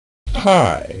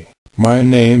Hi, my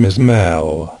name is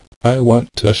Mel. I want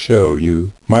to show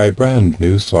you my brand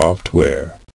new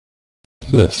software.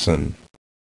 Listen.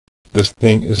 This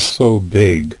thing is so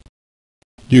big.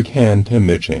 You can't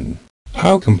imagine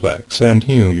how complex and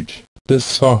huge this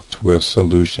software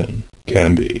solution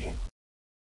can be.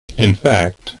 In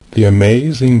fact, the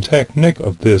amazing technique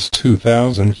of this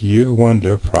 2000-year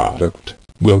wonder product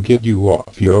will get you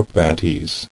off your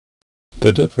panties.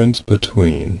 The difference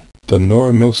between the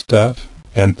normal stuff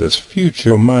and this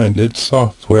future-minded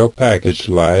software package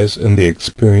lies in the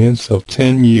experience of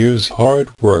 10 years hard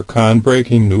work on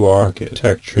breaking new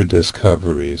architecture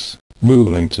discoveries,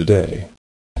 ruling today.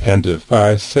 And if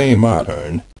I say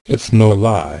modern, it's no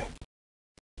lie.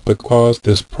 Because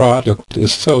this product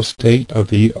is so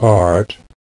state-of-the-art,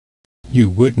 you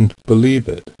wouldn't believe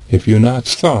it if you not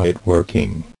saw it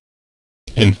working.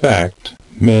 In fact,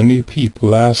 many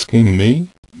people asking me,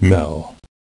 Mel,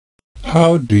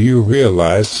 how do you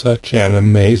realize such an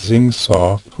amazing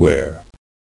software?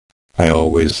 I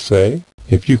always say,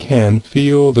 if you can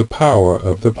feel the power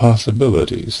of the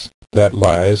possibilities that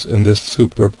lies in this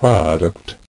super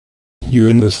product, you're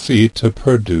in the seat to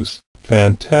produce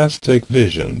fantastic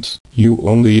visions you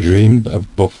only dreamed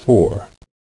of before.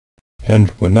 And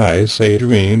when I say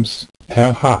dreams,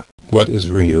 haha, what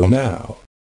is real now?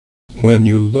 When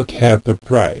you look at the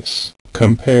price,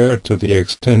 compared to the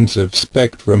extensive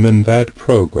spectrum in that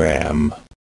program,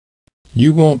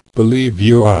 you won't believe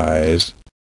your eyes.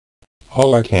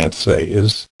 All I can say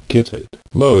is, get it,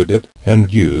 load it,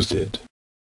 and use it.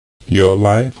 Your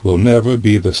life will never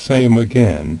be the same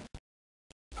again.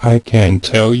 I can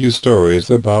tell you stories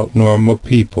about normal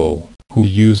people who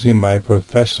using my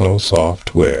professional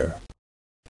software.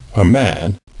 A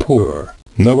man, poor,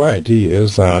 no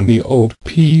ideas on the old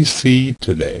PC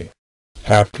today.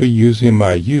 After using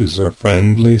my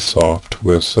user-friendly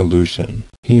software solution,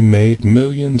 he made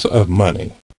millions of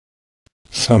money.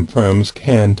 Some firms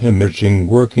can't imagine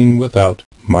working without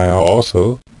my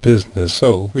also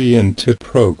business-oriented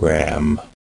program.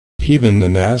 Even the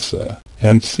NASA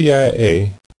and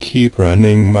CIA keep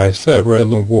running my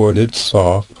several awarded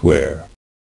software.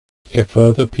 If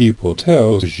other people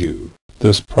tells you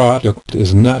this product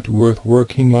is not worth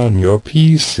working on your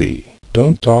PC,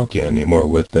 don't talk anymore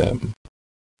with them.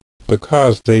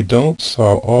 Because they don't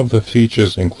saw all the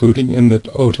features including in the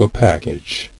total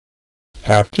package.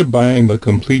 After buying the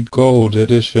complete gold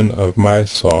edition of my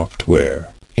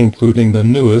software, including the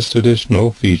newest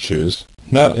additional features,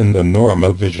 not in the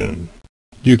normal version,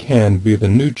 you can be the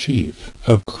new chief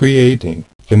of creating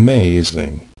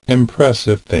amazing,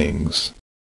 impressive things.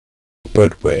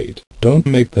 But wait, don't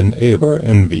make the neighbor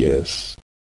envious.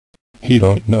 He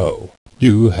don't know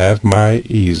you have my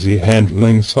easy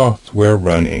handling software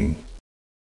running.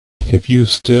 If you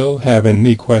still have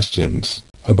any questions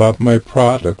about my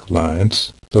product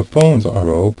lines, the phones are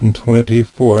open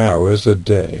 24 hours a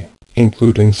day,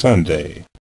 including Sunday.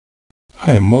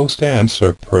 I most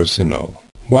answer personal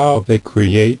while they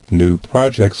create new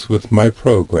projects with my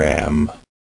program.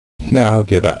 Now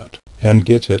get out and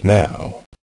get it now.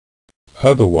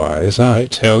 Otherwise I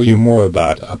tell you more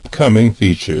about upcoming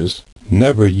features,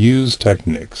 never use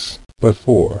techniques, but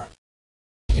for.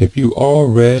 If you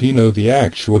already know the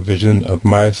actual vision of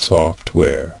my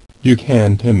software, you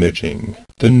can't imagine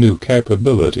the new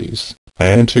capabilities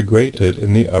I integrated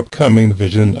in the upcoming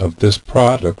vision of this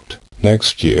product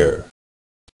next year.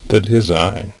 The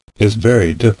design is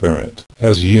very different,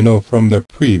 as you know from the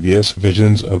previous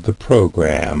visions of the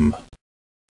program.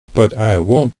 But I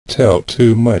won't tell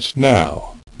too much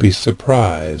now, be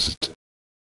surprised.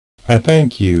 I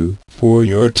thank you for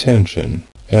your attention,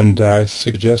 and I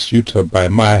suggest you to buy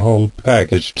my whole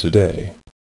package today.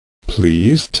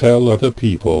 Please tell other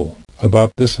people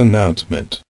about this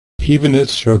announcement, even if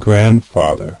it's your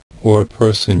grandfather or a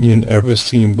person you never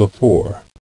seen before.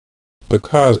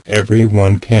 Because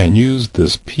everyone can use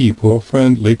this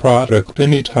people-friendly product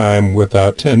anytime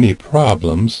without any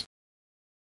problems.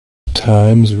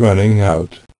 Time's running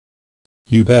out.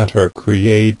 You better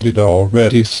created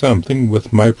already something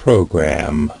with my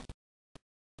program.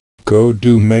 Go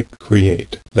do make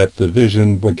create, let the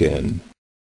vision begin.